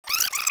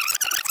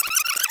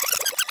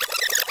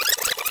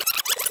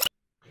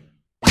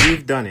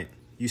You've done it.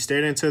 You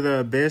stared into the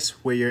abyss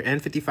where your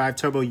N55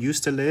 turbo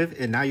used to live,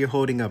 and now you're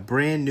holding a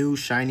brand new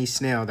shiny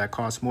snail that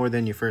costs more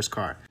than your first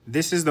car.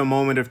 This is the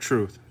moment of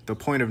truth. The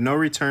point of no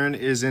return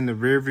is in the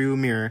rearview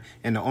mirror,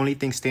 and the only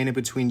thing standing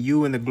between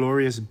you and the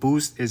glorious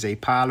boost is a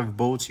pile of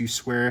bolts you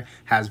swear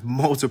has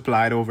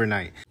multiplied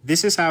overnight.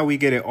 This is how we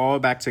get it all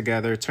back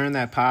together, turn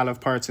that pile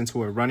of parts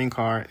into a running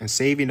car, and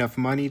save enough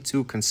money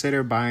to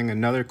consider buying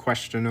another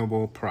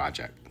questionable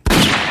project.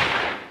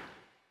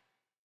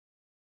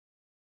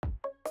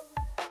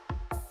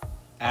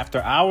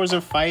 After hours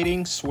of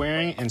fighting,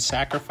 swearing, and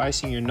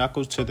sacrificing your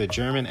knuckles to the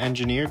German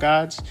engineer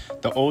gods,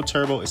 the old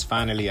turbo is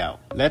finally out.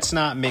 Let's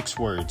not mix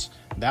words.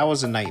 That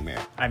was a nightmare.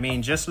 I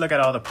mean, just look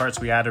at all the parts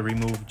we had to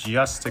remove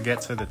just to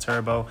get to the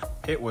turbo.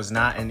 It was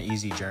not an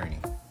easy journey.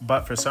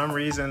 But for some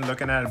reason,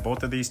 looking at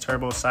both of these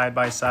turbos side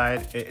by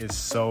side, it is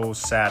so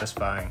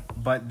satisfying.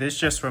 But this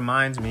just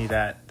reminds me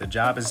that the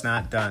job is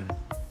not done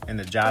and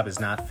the job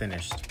is not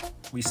finished.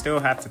 We still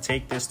have to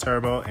take this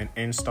turbo and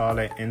install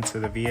it into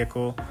the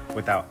vehicle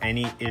without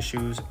any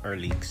issues or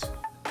leaks.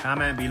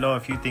 Comment below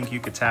if you think you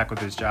could tackle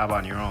this job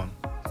on your own.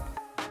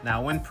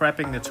 Now, when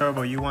prepping the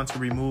turbo, you want to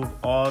remove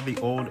all the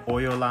old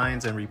oil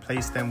lines and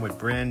replace them with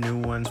brand new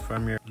ones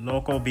from your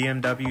local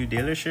BMW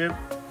dealership,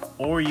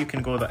 or you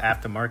can go the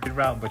aftermarket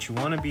route, but you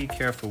want to be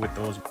careful with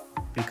those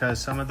because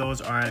some of those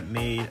aren't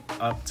made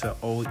up to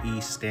OE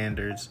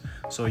standards.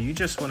 So you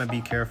just want to be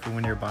careful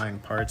when you're buying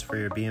parts for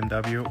your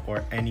BMW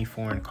or any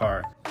foreign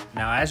car.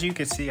 Now, as you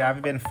can see,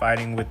 I've been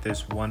fighting with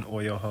this one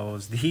oil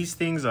hose. These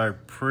things are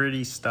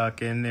pretty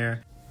stuck in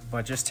there,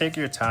 but just take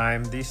your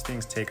time. These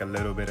things take a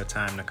little bit of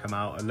time to come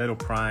out, a little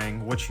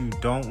prying. What you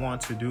don't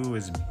want to do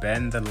is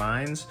bend the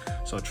lines,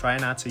 so try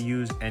not to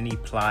use any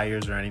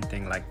pliers or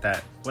anything like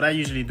that. What I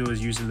usually do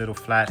is use a little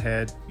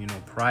flathead,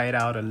 pry it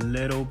out a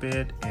little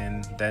bit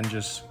and then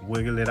just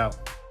wiggle it out.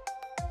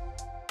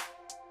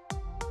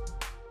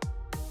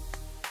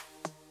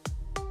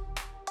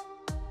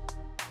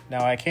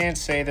 Now, I can't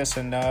say this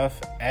enough.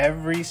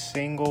 Every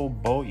single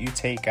bolt you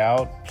take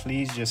out,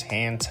 please just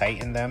hand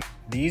tighten them.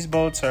 These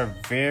bolts are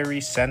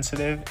very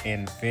sensitive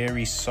and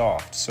very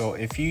soft. So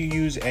if you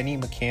use any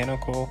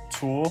mechanical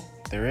tool,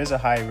 there is a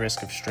high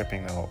risk of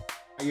stripping the hole.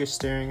 You're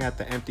staring at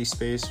the empty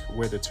space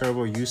where the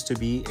turbo used to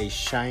be, a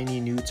shiny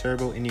new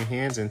turbo in your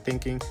hands, and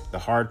thinking the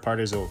hard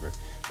part is over.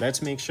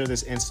 Let's make sure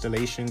this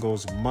installation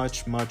goes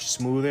much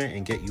smoother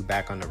and get you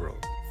back on the road.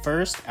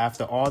 First,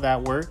 after all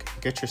that work,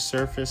 get your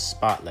surface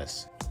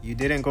spotless. You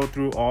didn't go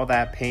through all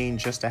that pain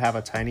just to have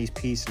a tiny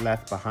piece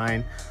left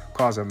behind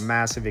cause a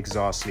massive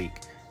exhaust leak.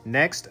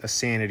 Next, a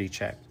sanity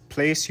check.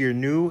 Place your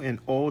new and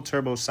old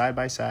turbo side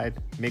by side.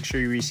 Make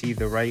sure you receive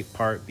the right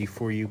part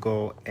before you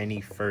go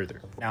any further.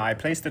 Now, I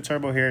placed the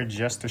turbo here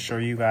just to show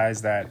you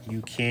guys that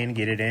you can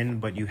get it in,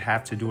 but you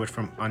have to do it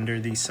from under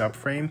the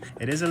subframe.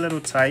 It is a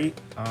little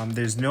tight.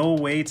 There's no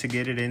way to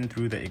get it in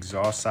through the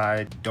exhaust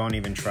side. Don't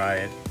even try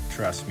it.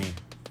 Trust me,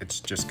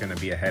 it's just gonna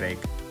be a headache.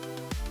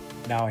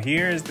 Now,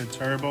 here is the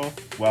turbo,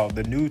 well,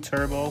 the new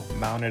turbo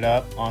mounted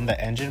up on the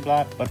engine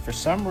block, but for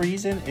some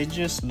reason, it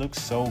just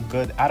looks so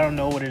good. I don't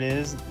know what it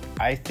is.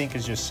 I think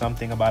it's just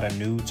something about a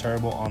new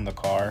turbo on the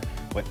car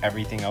with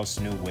everything else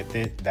new with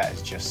it that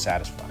is just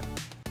satisfying.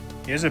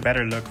 Here's a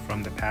better look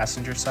from the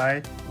passenger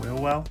side wheel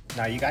well.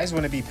 Now, you guys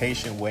want to be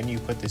patient when you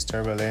put this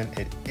turbo in.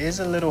 It is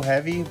a little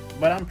heavy,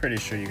 but I'm pretty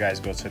sure you guys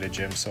go to the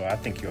gym, so I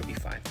think you'll be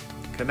fine.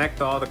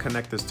 Connect all the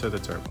connectors to the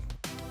turbo.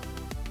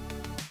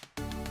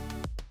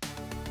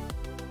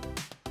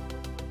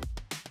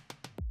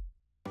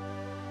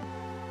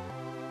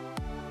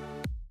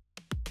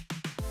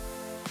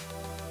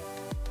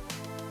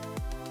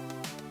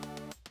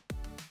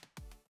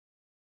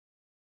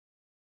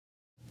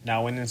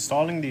 Now, when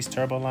installing these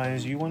turbo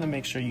lines, you want to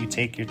make sure you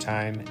take your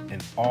time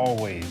and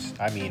always,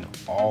 I mean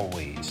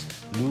always,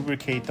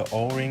 lubricate the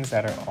O-rings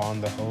that are on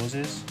the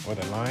hoses or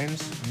the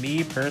lines.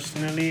 Me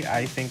personally,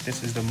 I think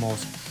this is the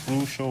most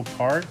crucial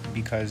part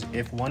because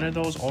if one of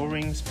those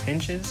O-rings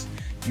pinches,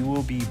 you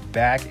will be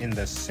back in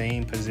the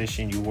same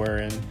position you were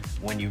in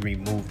when you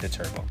removed the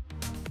turbo.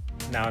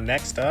 Now,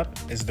 next up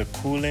is the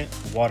coolant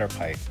water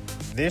pipe.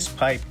 This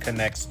pipe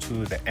connects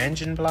to the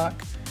engine block,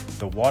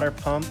 the water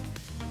pump,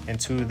 and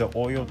to the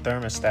oil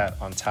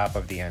thermostat on top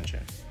of the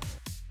engine.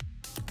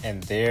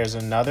 And there's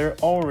another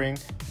O-ring.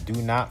 Do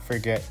not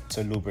forget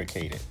to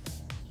lubricate it.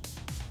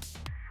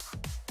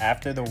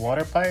 After the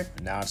water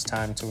pipe, now it's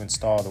time to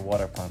install the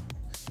water pump.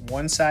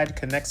 One side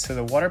connects to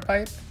the water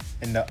pipe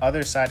and the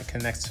other side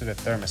connects to the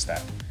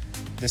thermostat.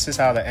 This is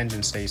how the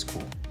engine stays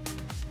cool.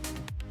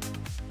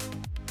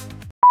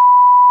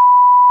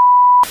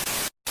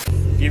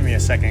 Give me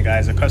a second,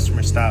 guys. A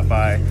customer stopped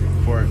by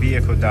for a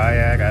vehicle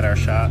diag at our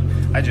shop.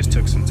 I just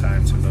took some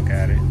time to look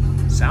at it.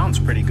 Sounds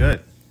pretty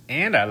good.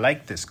 And I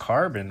like this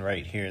carbon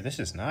right here. This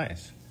is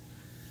nice.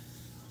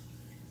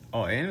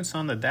 Oh, and it's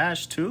on the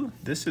dash too.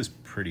 This is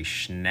pretty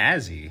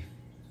snazzy.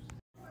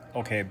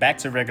 Okay, back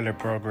to regular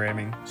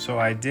programming. So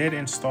I did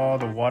install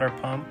the water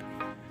pump,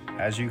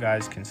 as you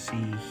guys can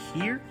see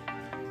here.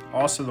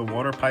 Also, the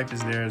water pipe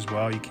is there as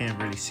well. You can't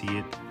really see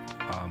it.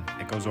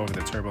 It goes over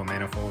the turbo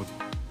manifold.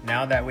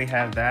 Now that we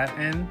have that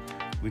in,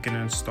 we can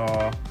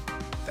install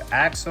the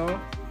axle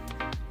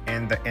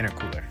and the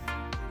intercooler.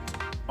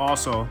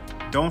 Also,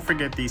 don't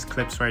forget these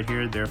clips right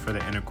here. They're for the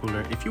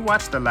intercooler. If you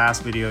watched the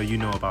last video, you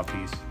know about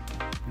these.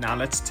 Now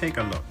let's take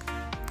a look.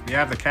 We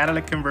have the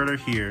catalytic converter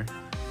here,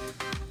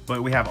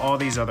 but we have all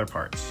these other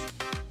parts.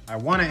 I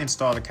want to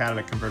install the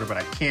catalytic converter, but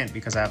I can't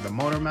because I have the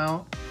motor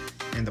mount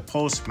and the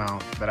post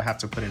mount that I have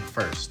to put in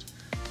first.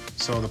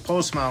 So the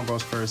post mount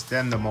goes first,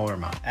 then the motor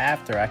mount.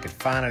 After, I could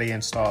finally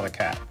install the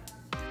cat.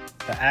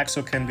 The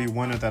axle can be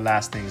one of the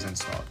last things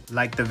installed,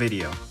 like the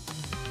video.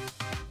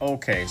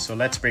 Okay, so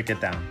let's break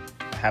it down.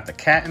 I have the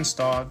cat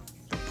installed,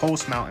 the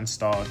post mount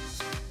installed,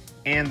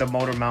 and the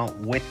motor mount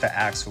with the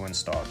axle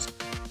installed.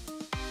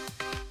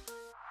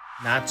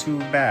 Not too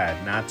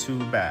bad, not too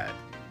bad.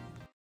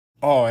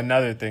 Oh,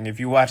 another thing, if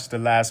you watched the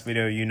last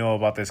video, you know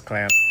about this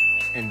clamp.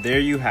 And there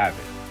you have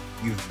it.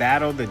 You've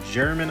battled the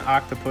German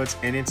octopus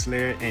in its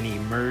lair and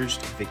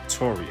emerged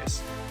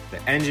victorious.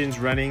 The engine's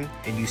running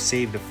and you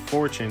saved a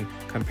fortune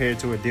compared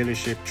to a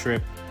dealership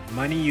trip.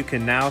 Money you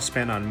can now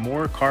spend on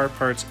more car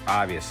parts,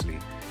 obviously.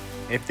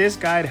 If this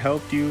guide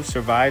helped you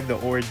survive the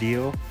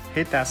ordeal,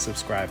 hit that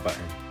subscribe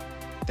button.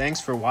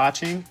 Thanks for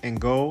watching and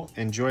go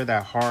enjoy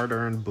that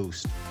hard-earned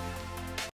boost.